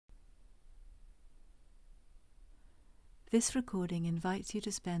This recording invites you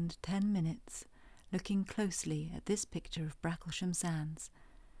to spend 10 minutes looking closely at this picture of Bracklesham Sands,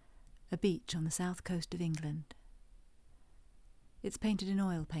 a beach on the south coast of England. It's painted in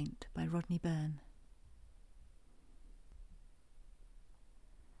oil paint by Rodney.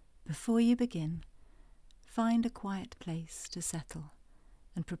 Before you begin, find a quiet place to settle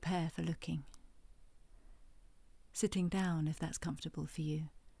and prepare for looking. Sitting down if that's comfortable for you.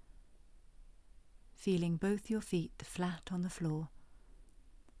 Feeling both your feet flat on the floor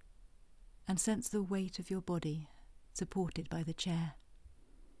and sense the weight of your body supported by the chair.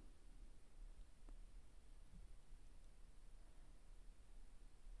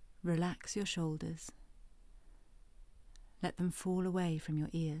 Relax your shoulders. Let them fall away from your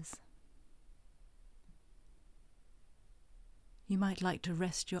ears. You might like to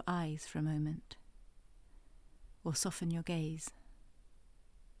rest your eyes for a moment, or soften your gaze.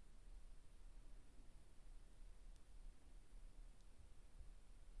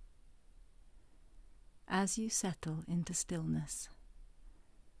 As you settle into stillness,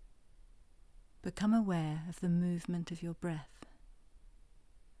 become aware of the movement of your breath.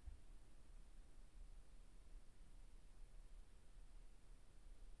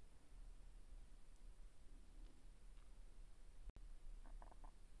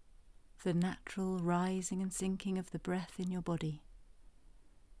 The natural rising and sinking of the breath in your body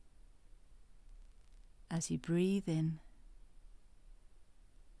as you breathe in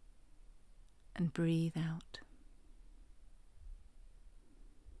and breathe out.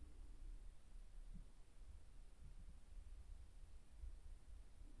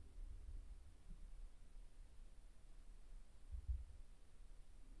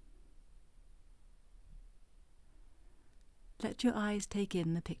 Let your eyes take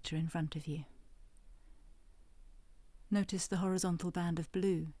in the picture in front of you. Notice the horizontal band of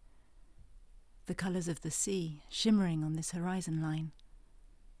blue, the colours of the sea shimmering on this horizon line,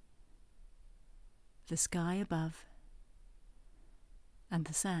 the sky above, and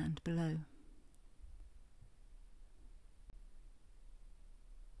the sand below.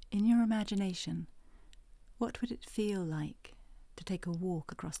 In your imagination, what would it feel like to take a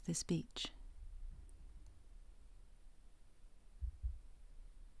walk across this beach?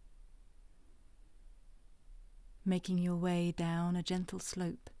 Making your way down a gentle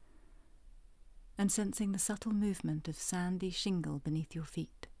slope and sensing the subtle movement of sandy shingle beneath your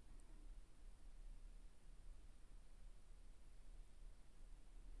feet.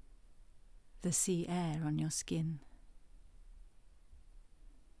 The sea air on your skin.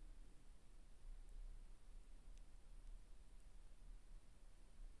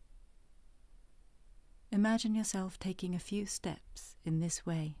 Imagine yourself taking a few steps in this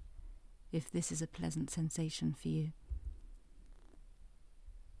way, if this is a pleasant sensation for you.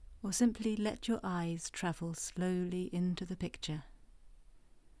 Or simply let your eyes travel slowly into the picture.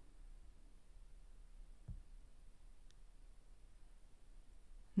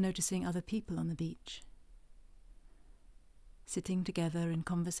 Noticing other people on the beach, sitting together in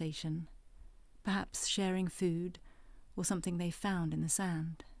conversation, perhaps sharing food or something they found in the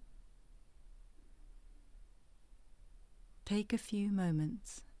sand. Take a few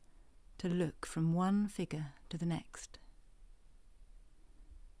moments to look from one figure to the next.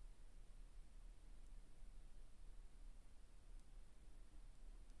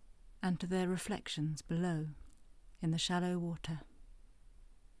 And to their reflections below in the shallow water.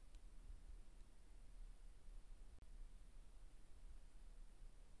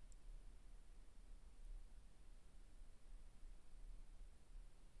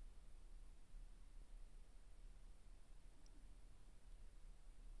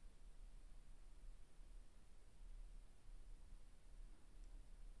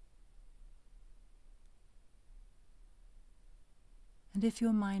 And if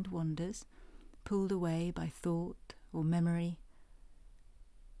your mind wanders, pulled away by thought or memory,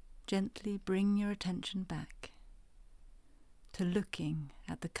 gently bring your attention back to looking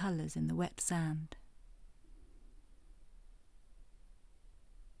at the colours in the wet sand.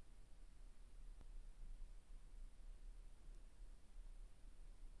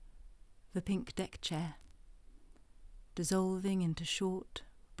 The pink deck chair, dissolving into short,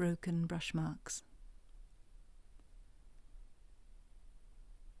 broken brush marks.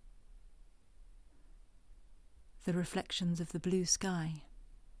 The reflections of the blue sky,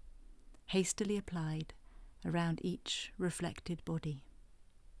 hastily applied around each reflected body.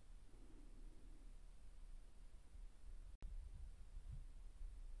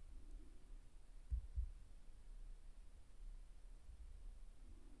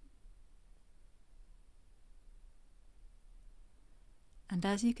 And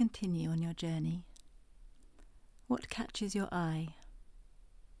as you continue on your journey, What catches your eye?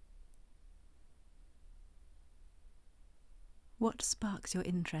 What sparks your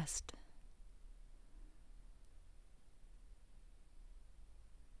interest?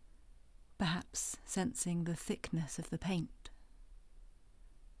 Perhaps sensing the thickness of the paint.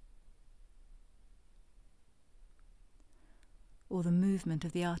 Or the movement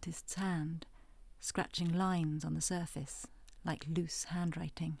of the artist's hand, scratching lines on the surface, like loose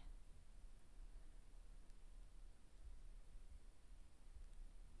handwriting.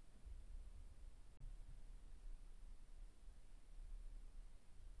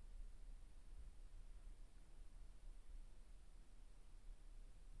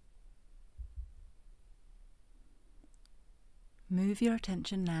 Move your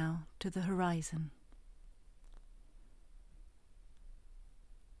attention now to the horizon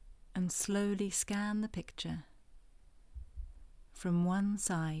and slowly scan the picture from one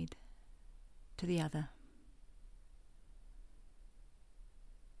side to the other.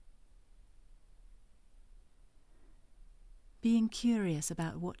 Being curious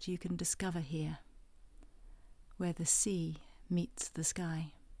about what you can discover here, where the sea meets the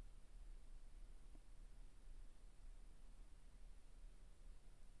sky.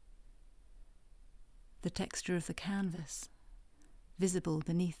 The texture of the canvas, visible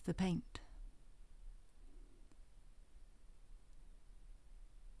beneath the paint.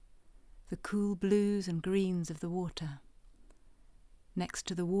 The cool blues and greens of the water, next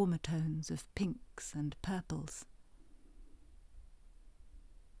to the warmer tones of pinks and purples.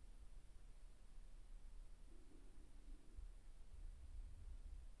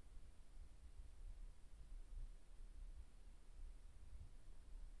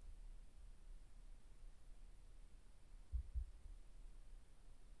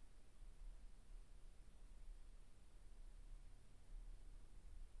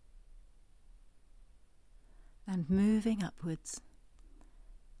 And moving upwards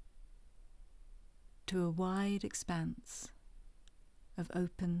to a wide expanse of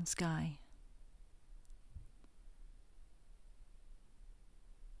open sky.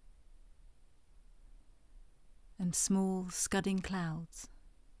 And small scudding clouds,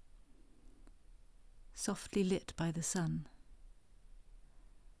 softly lit by the sun,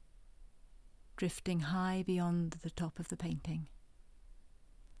 drifting high beyond the top of the painting.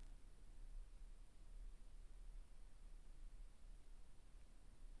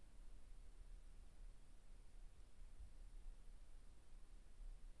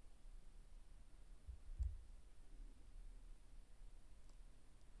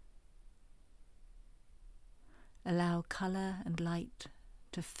 Allow colour and light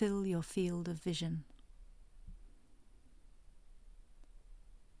to fill your field of vision.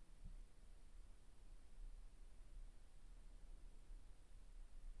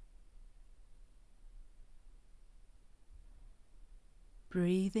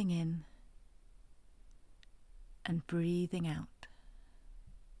 Breathing in and breathing out.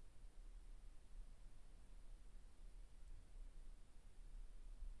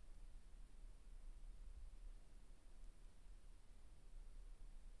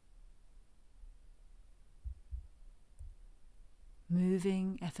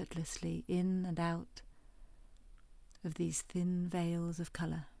 Moving effortlessly in and out of these thin veils of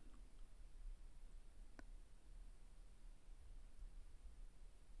colour.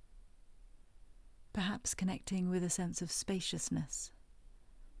 Perhaps connecting with a sense of spaciousness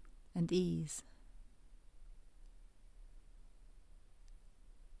and ease.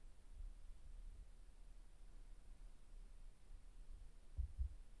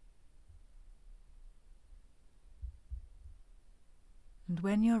 And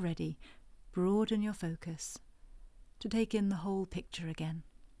when you're ready, broaden your focus to take in the whole picture again.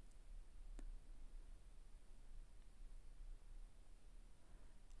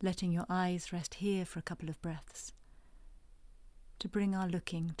 Letting your eyes rest here for a couple of breaths to bring our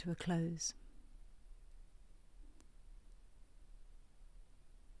looking to a close.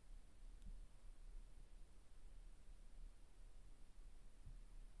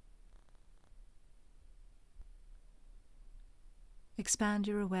 Expand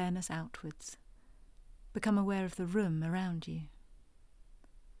your awareness outwards. Become aware of the room around you.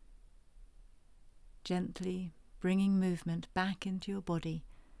 Gently bringing movement back into your body,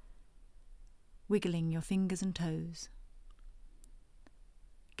 wiggling your fingers and toes,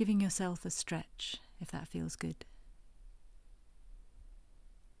 giving yourself a stretch if that feels good.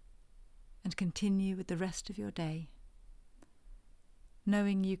 And continue with the rest of your day,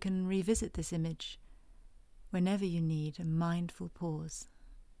 knowing you can revisit this image whenever you need a mindful pause.